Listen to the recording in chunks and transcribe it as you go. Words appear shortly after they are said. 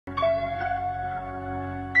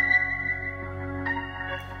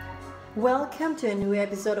Welcome to a new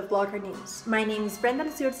episode of BLOC Art News. My name is Brenda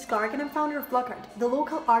Clark and I'm founder of BLOC Art, the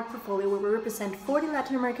local art portfolio where we represent 40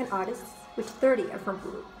 Latin American artists, which 30 are from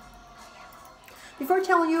Peru. Before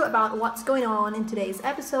telling you about what's going on in today's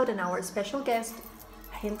episode and our special guest,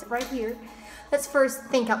 a hint right here, let's first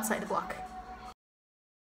think outside the block.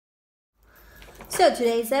 So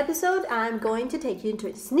today's episode, I'm going to take you into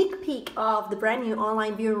a sneak peek of the brand new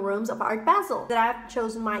online viewing rooms of Art Basel that I've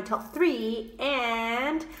chosen my top 3,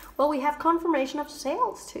 and well, we have confirmation of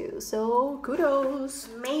sales too, so kudos.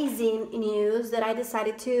 Amazing news that I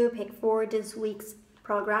decided to pick for this week's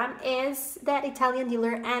program is that Italian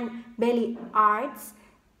dealer and BLOC Arts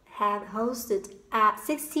have hosted a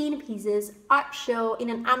 16 pieces art show in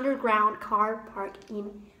an underground car park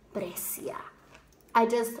in Brescia. I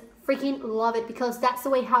just freaking love it because that's the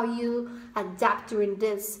way how you adapt during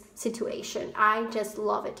this situation. I just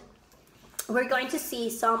love it. We're going to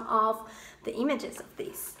see some of the images of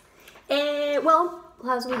these. Well,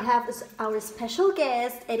 plus we have our special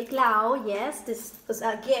guest, Eric Lau. Yes, this was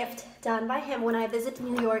a gift done by him when I visited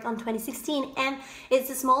New York on 2016, and it's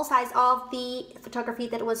the small size of the photography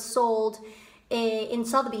that was sold in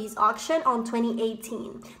Sotheby's auction on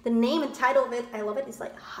 2018. The name and title of it, I love it, it's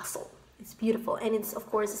like Hustle. It's beautiful, and it's of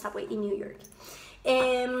course a subway in New York.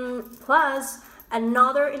 Plus,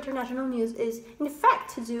 another international news is in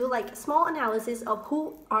fact to do like a small analysis of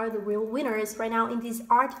who are the real winners right now in this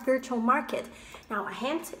art virtual market. Now a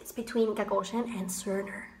hint, it's between Gagosian and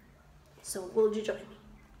Cerner. So will you join me?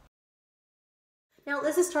 Now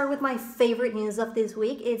let's start with my favorite news of this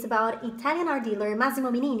week. It's about Italian art dealer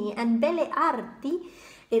Massimo Minini and Belle Arti.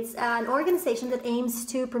 It's an organization that aims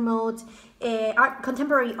to promote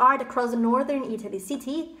contemporary art across the northern Italy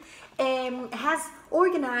city. Has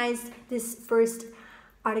organized this first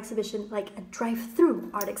art exhibition, like a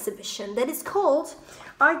drive-through art exhibition that is called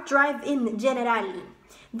Art Drive-in Generali.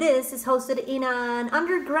 This is hosted in an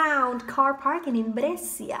underground car parking in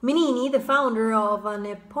Brescia. Minini, the founder of an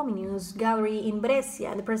eponymous gallery in Brescia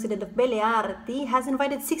and the president of Belle Arti, has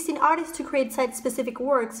invited 16 artists to create site-specific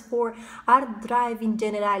works for Art Drive-in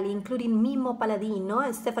Generali, including Mimmo Palladino,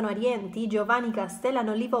 Stefano Arienti, Giovanni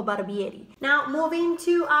Castellano, Livo Barbieri. Now, moving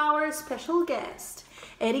to our special guest,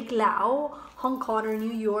 Eric Lau, Hong Konger,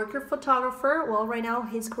 New Yorker photographer. Well, right now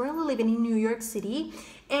he's currently living in New York City,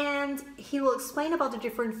 and he will explain about the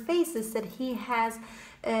different phases that he has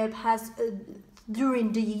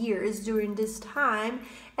during the years, during this time,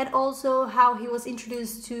 and also how he was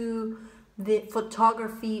introduced to the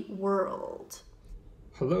photography world.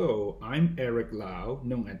 Hello, I'm Eric Lau,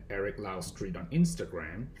 known as Eric Lau Street on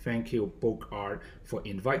Instagram. Thank you, BLOC Art, for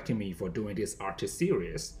inviting me for doing this artist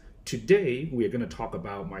series. Today, we're going to talk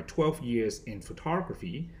about my 12 years in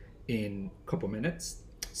photography in a couple minutes,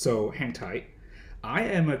 so hang tight. I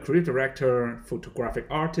am a creative director, photographic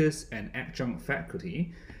artist, and adjunct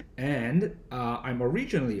faculty, and I'm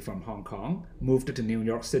originally from Hong Kong, moved to New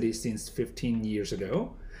York City since 15 years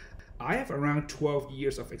ago. I have around 12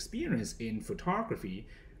 years of experience in photography,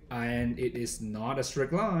 and it is not a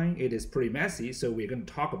straight line, it is pretty messy, so we're going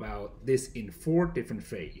to talk about this in 4 different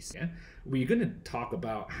phases. Yeah? We're going to talk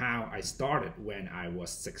about how I started when I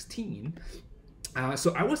was 16.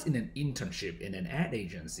 So I was in an internship in an ad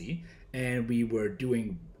agency, and we were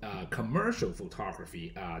doing commercial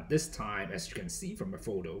photography, this time, as you can see from the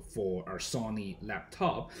photo, for our Sony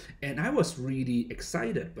laptop. And I was really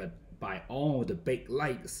excited by all the big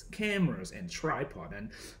lights, cameras, and tripod, and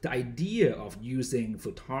the idea of using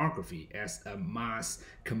photography as a mass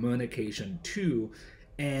communication tool.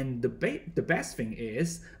 And the best thing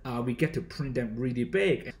is we get to print them really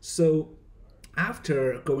big. So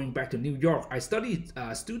after going back to New York, I studied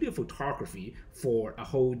studio photography for a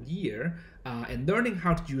whole year and learning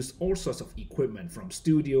how to use all sorts of equipment, from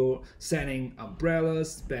studio setting,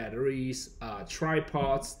 umbrellas, batteries,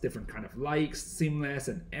 tripods, different kind of lights, seamless,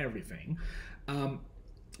 and everything.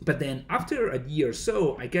 But then after a year or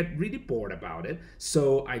so, I get really bored about it,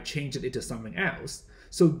 so I changed it into something else.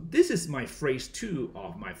 So this is my phase 2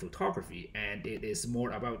 of my photography, and it is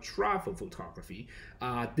more about travel photography.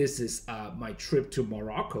 This is my trip to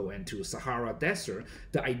Morocco and to Sahara Desert.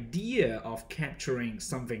 The idea of capturing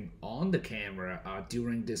something on the camera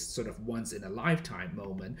during this sort of once-in-a-lifetime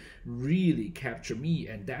moment really captured me,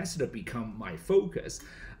 and that sort of become my focus.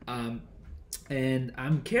 And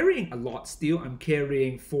I'm carrying a lot still. I'm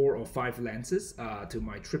carrying 4 or 5 lenses to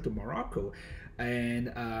my trip to Morocco, and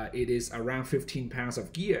it is around 15 pounds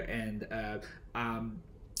of gear. And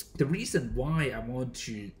the reason why I want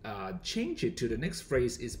to change it to the next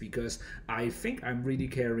phrase is because I think I'm really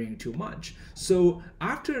carrying too much. So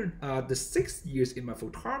after the 6 years in my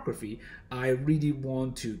photography, I really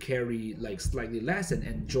want to carry like slightly less and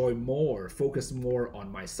enjoy more, focus more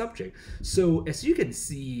on my subject. So as you can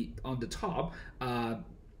see on the top,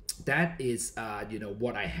 that is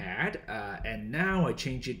what I had, and now I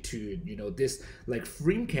change it to this like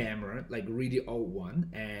film camera, like really old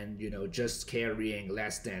one, and just carrying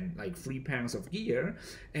less than like 3 pounds of gear.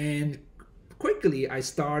 And quickly I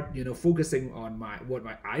start focusing on what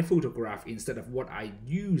I photograph instead of what I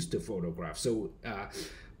use to photograph. So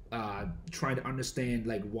trying to understand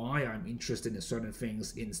like why I'm interested in certain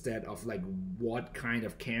things instead of like what kind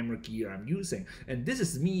of camera gear I'm using. And this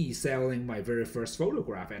is me selling my very first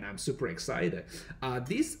photograph, and I'm super excited.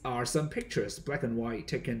 These are some pictures, black and white,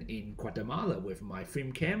 taken in Guatemala with my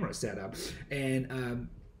film camera setup. And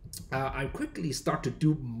I quickly start to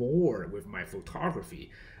do more with my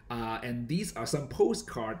photography. And these are some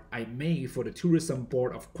postcards I made for the tourism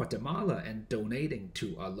board of Guatemala and donating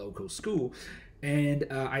to a local school. And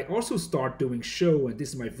I also start doing show, and this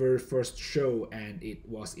is my very first show, and it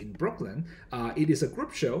was in Brooklyn. It is a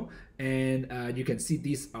group show, and you can see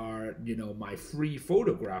these are my free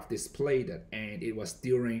photograph displayed, and it was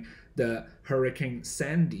during the Hurricane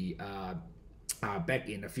Sandy back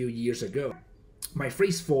in a few years ago. My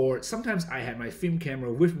phrase for sometimes I have my film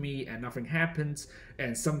camera with me and nothing happens,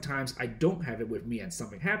 and sometimes I don't have it with me and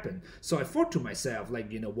something happened. So I thought to myself,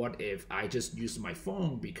 like, what if I just use my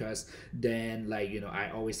phone, because then like I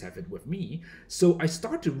always have it with me. So I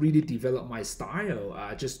start to really develop my style,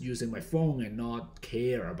 just using my phone and not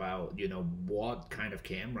care about what kind of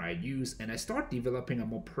camera I use. And I start developing a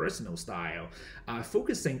more personal style,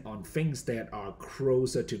 focusing on things that are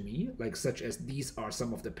closer to me, like such as these are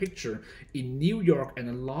some of the picture in New York and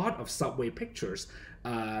a lot of subway pictures,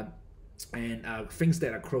 and things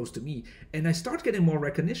that are close to me. And I start getting more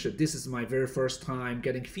recognition. This is my very first time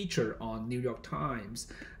getting featured on New York Times.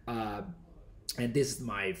 And this is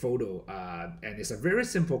my photo, and it's a very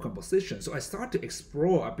simple composition. So I start to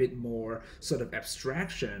explore a bit more sort of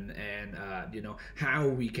abstraction and how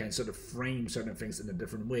we can sort of frame certain things in a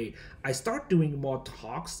different way. I start doing more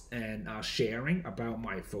talks and sharing about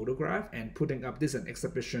my photograph and putting up this an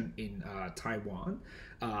exhibition in Taiwan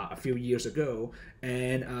a few years ago.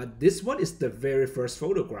 And this one is the very first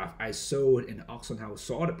photograph I sold in auction house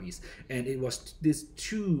Sotheby's, and it was these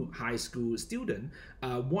two high school students.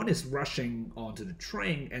 One is rushing onto the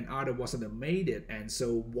train and other wasn't made it, and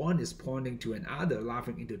so one is pointing to another,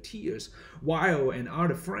 laughing into tears, while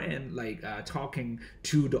another friend like talking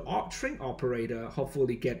to the train operator,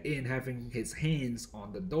 hopefully get in, having his hands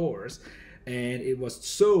on the doors. And it was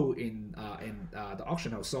sold in the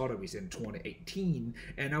auction house Sotheby's in 2018.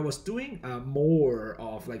 And I was doing more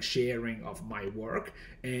of like sharing of my work.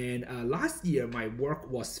 And last year my work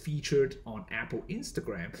was featured on Apple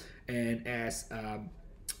Instagram. And as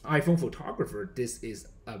iPhone photographer, this is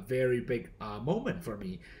a very big moment for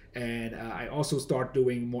me. And I also start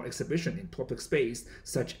doing more exhibition in public space,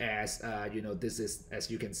 such as this is, as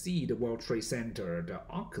you can see, the World Trade Center, the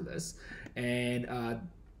Oculus. And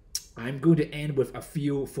I'm going to end with a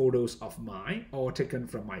few photos of mine, all taken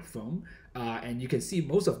from my phone. And you can see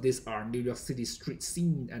most of these are New York City street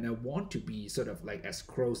scene, and I want to be sort of like as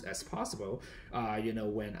close as possible,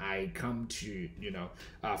 when I come to,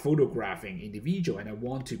 photographing individual, and I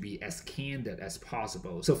want to be as candid as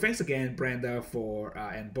possible. So thanks again, Brenda, for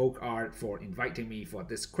and BLOC Art for inviting me for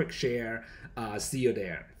this quick share. See you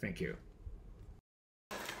there. Thank you.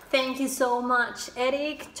 Thank you so much,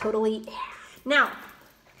 Eric. Totally. Now,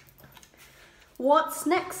 what's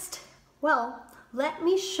next? Well, let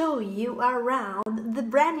me show you around the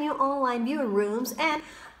brand new online viewing rooms. And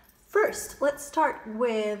first, let's start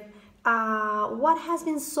with what has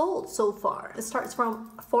been sold so far. It starts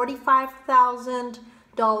from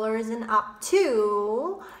 $45,000 and up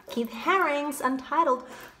to Keith Haring's Untitled,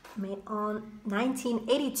 made on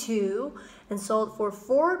 1982 and sold for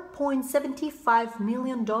 $4.75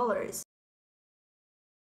 million.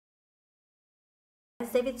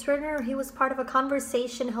 David Turner, he was part of a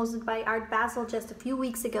conversation hosted by Art Basel just a few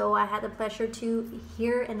weeks ago. I had the pleasure to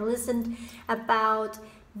hear and listen about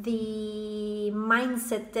the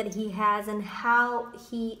mindset that he has and how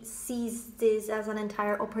he sees this as an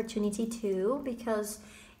entire opportunity too, because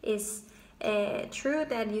it's true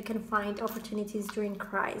that you can find opportunities during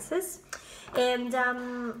crisis. And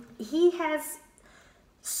he has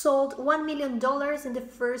sold $1 million in the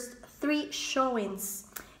first 3 showings.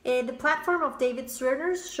 The platform of David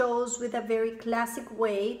Turner's shows with a very classic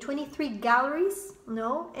way, 23 galleries,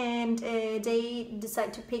 and they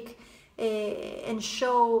decide to pick and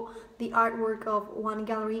show the artwork of one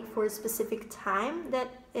gallery for a specific time that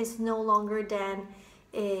is no longer than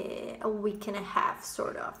a week and a half,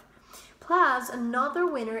 sort of. Plus, another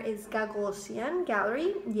winner is Gagosian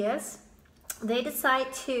Gallery. Yes, they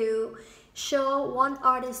decide to show one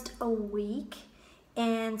artist a week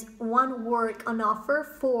and one work on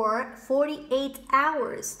offer for 48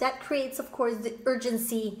 hours. That creates, of course, the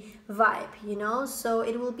urgency vibe, you know, so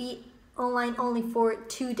it will be online only for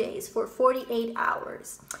 2 days, for 48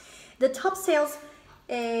 hours. The top sales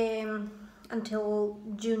until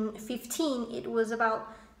June 15, it was about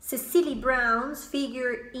Cecily Brown's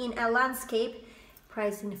figure in a landscape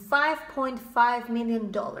priced in $5.5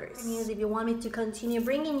 million. News, if you want me to continue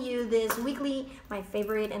bringing you this weekly, my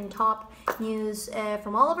favorite and top news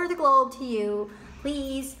from all over the globe to you,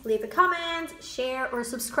 please leave a comment, share, or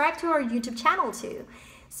subscribe to our YouTube channel too.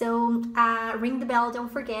 So ring the bell,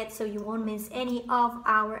 don't forget, so you won't miss any of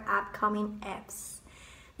our upcoming apps.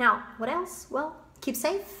 Now, what else? Well, keep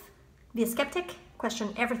safe, be a skeptic,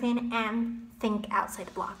 question everything, and think outside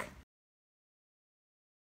the block.